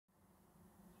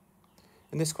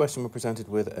In this question, we're presented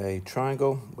with a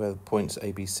triangle where points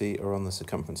A, B, C are on the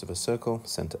circumference of a circle,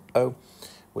 centre O.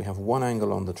 We have one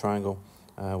angle on the triangle.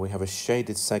 We have a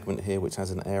shaded segment here which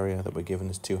has an area that we're given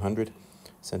as 200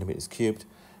 centimetres cubed.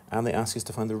 And they ask us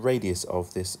to find the radius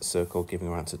of this circle, giving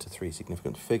our answer to three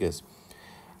significant figures.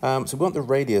 So we want the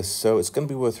radius, so it's going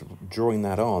to be worth drawing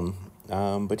that on.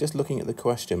 But just looking at the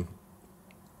question,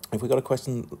 if we've got a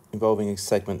question involving a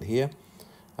segment here,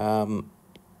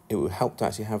 it would help to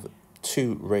actually have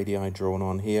two radii drawn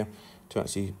on here to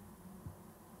actually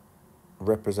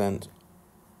represent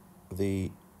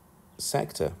the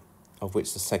sector of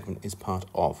which the segment is part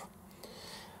of.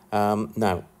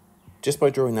 Now, just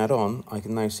by drawing that on, I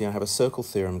can now see I have a circle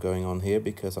theorem going on here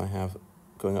because I have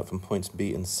going up from points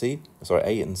A and C,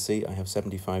 I have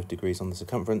 75 degrees on the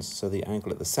circumference, so the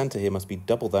angle at the center here must be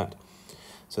double that.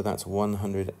 So that's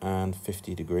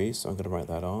 150 degrees, so I'm going to write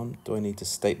that on. Do I need to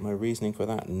state my reasoning for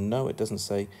that? No, it doesn't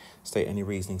say state any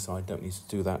reasoning, so I don't need to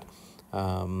do that.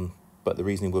 But the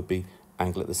reasoning would be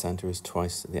angle at the center is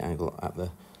twice the angle at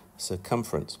the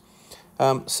circumference.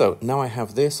 So now I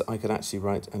have this, I could actually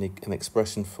write an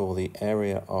expression for the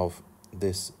area of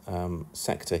this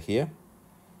sector here.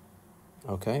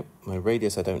 Okay, my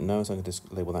radius I don't know, so I can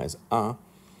just label that as R.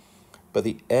 But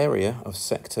the area of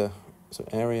sector, so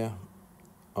area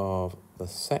of the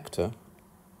sector,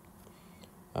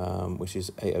 which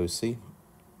is AOC,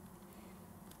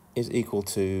 is equal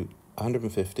to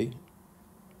 150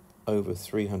 over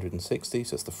 360,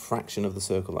 so it's the fraction of the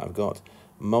circle that I've got,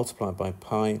 multiplied by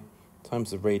pi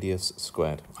times the radius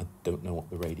squared. I don't know what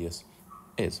the radius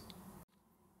is.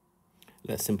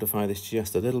 Let's simplify this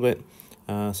just a little bit.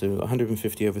 So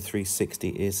 150 over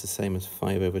 360 is the same as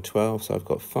 5 over 12, so I've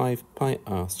got 5 pi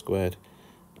r squared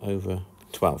over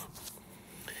 12.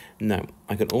 Now,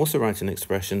 I can also write an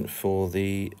expression for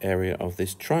the area of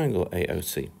this triangle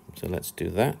AOC. So let's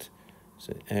do that.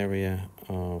 So area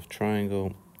of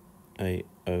triangle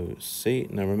AOC.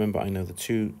 Now remember, I know the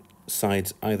two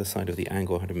sides, either side of the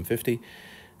angle 150.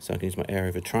 So I can use my area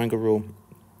of a triangle rule,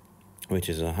 which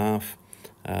is a half.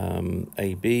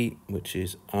 AB, which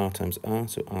is r times r,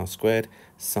 so r squared,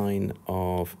 sine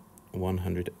of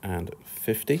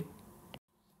 150.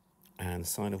 And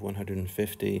sine of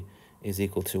 150 is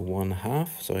equal to 1/2,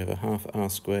 so I have a half r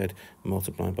squared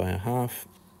multiplied by a half,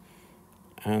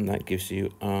 and that gives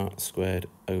you r squared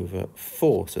over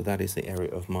 4, so that is the area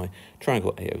of my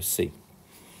triangle AOC.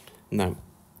 Now,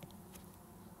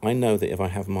 I know that if I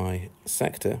have my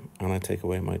sector and I take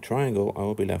away my triangle, I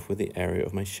will be left with the area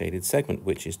of my shaded segment,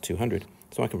 which is 200,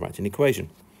 so I can write an equation.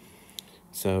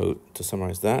 So to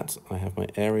summarize that, I have my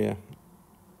area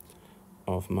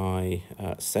of my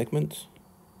segment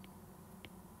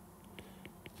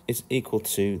is equal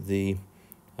to the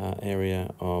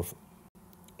area of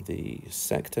the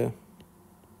sector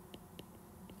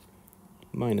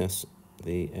minus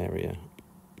the area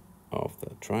of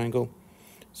the triangle.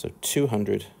 So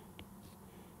 200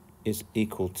 is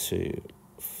equal to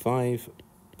 5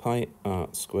 pi r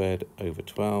squared over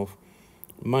 12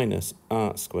 minus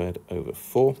r squared over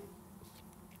 4.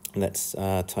 Let's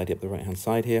tidy up the right-hand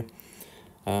side here.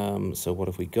 So what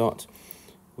have we got?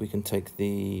 We can take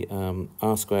the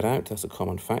r squared out, that's a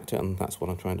common factor, and that's what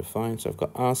I'm trying to find. So I've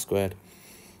got r squared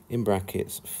in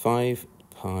brackets 5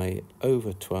 pi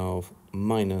over 12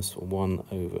 minus 1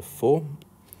 over 4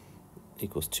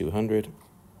 equals 200.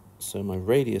 So my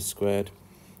radius squared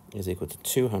is equal to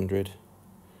 200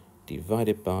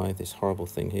 divided by this horrible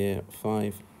thing here,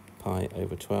 5 pi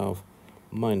over 12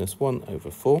 minus 1 over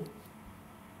 4.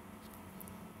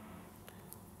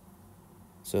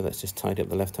 So let's just tidy up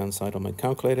the left-hand side on my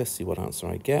calculator, see what answer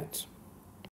I get.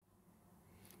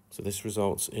 So this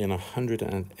results in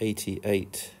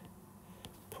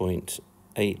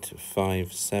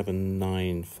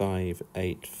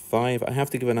 188.8579585. I have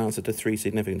to give an answer to three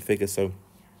significant figures, so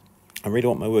I really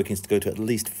want my workings to go to at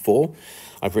least 4.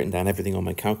 I've written down everything on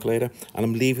my calculator, and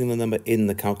I'm leaving the number in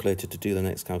the calculator to do the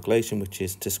next calculation, which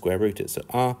is to square root it. So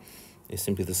r is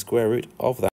simply the square root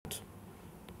of that.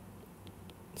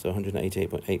 So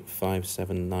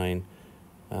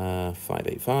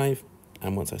 188.8579585.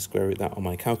 And once I square root that on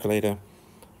my calculator,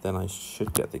 then I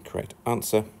should get the correct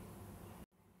answer.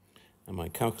 And my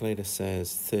calculator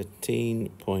says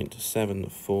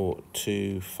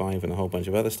 13.7425 and a whole bunch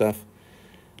of other stuff.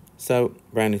 So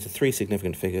rounding to three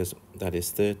significant figures, that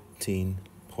is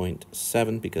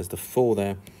 13.7, because the 4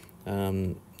 there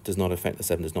does not affect the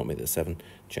 7, does not make the 7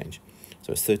 change.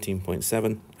 So it's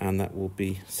 13.7, and that will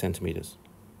be centimeters.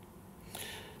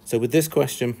 So with this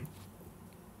question,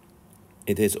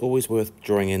 it is always worth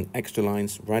drawing in extra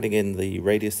lines, writing in the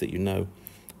radius that you know,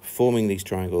 forming these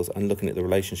triangles and looking at the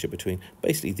relationship between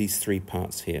basically these three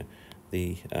parts here,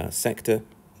 the sector,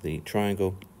 the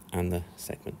triangle, and the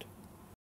segment.